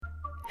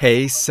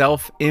Hey,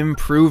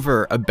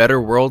 self-improver, a better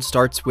world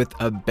starts with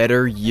a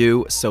better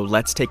you, so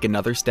let's take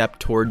another step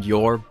toward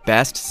your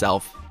best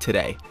self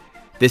today.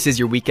 This is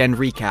your weekend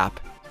recap.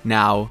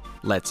 Now,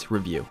 let's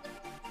review.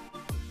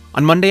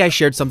 On Monday, I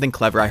shared something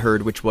clever I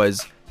heard, which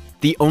was,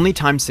 the only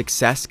time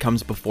success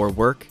comes before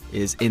work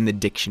is in the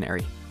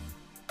dictionary.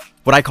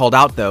 What I called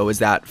out, though, is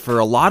that for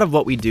a lot of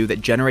what we do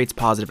that generates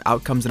positive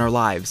outcomes in our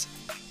lives,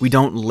 we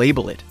don't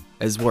label it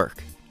as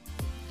work.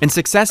 And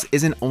success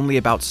isn't only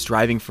about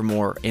striving for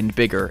more and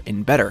bigger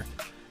and better,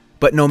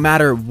 but no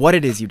matter what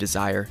it is you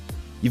desire,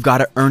 you've got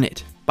to earn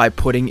it by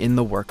putting in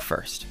the work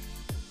first.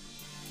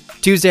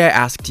 Tuesday, I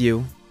asked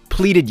you,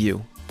 pleaded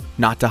you,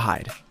 not to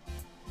hide.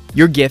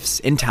 Your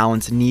gifts and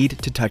talents need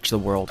to touch the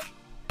world,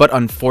 but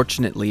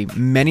unfortunately,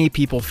 many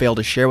people fail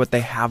to share what they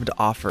have to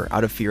offer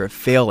out of fear of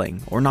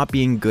failing or not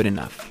being good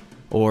enough,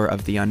 or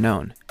of the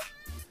unknown.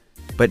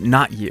 But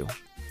not you.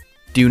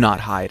 Do not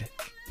hide.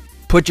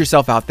 Put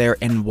yourself out there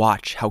and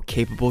watch how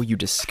capable you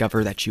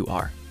discover that you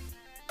are.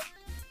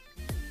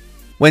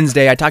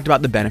 Wednesday, I talked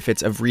about the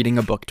benefits of reading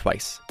a book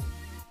twice.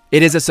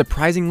 It is a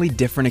surprisingly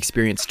different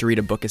experience to read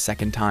a book a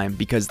second time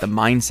because the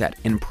mindset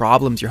and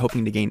problems you're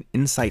hoping to gain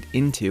insight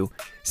into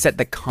set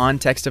the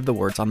context of the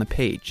words on the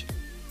page.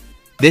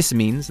 This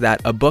means that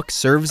a book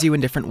serves you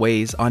in different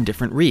ways on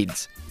different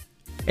reads.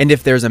 And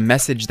if there's a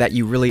message that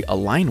you really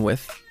align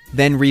with,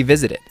 then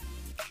revisit it.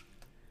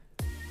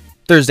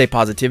 Thursday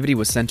Positivity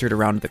was centered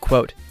around the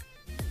quote,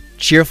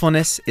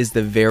 "Cheerfulness is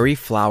the very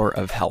flower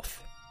of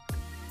health."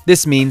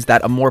 This means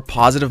that a more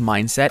positive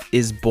mindset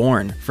is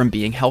born from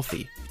being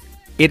healthy.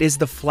 It is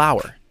the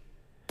flower.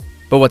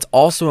 But what's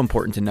also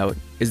important to note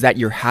is that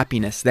your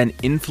happiness then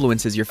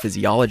influences your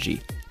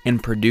physiology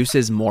and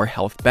produces more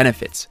health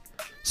benefits,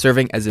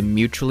 serving as a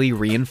mutually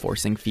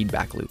reinforcing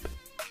feedback loop.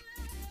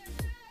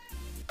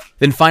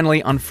 Then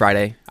finally, on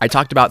Friday, I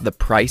talked about the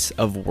price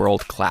of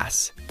world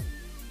class.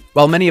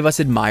 While many of us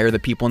admire the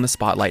people in the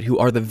spotlight who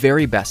are the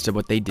very best at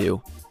what they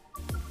do,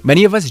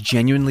 many of us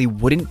genuinely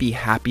wouldn't be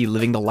happy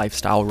living the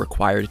lifestyle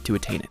required to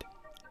attain it.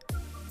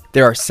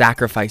 There are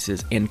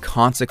sacrifices and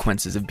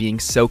consequences of being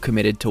so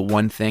committed to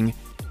one thing,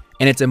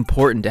 and it's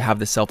important to have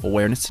the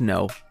self-awareness to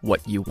know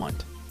what you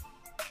want.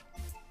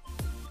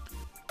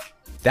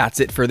 That's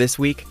it for this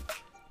week.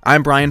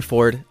 I'm Brian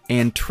Ford,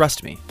 and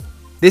trust me,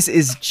 this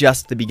is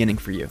just the beginning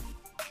for you.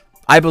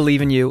 I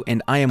believe in you,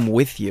 and I am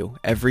with you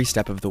every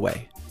step of the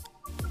way.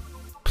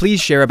 Please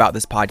share about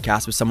this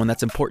podcast with someone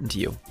that's important to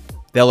you.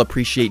 They'll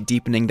appreciate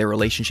deepening their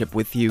relationship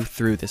with you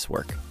through this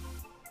work.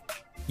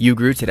 You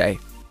grew today.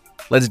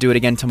 Let's do it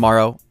again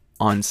tomorrow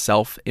on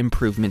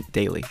Self-Improvement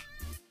Daily.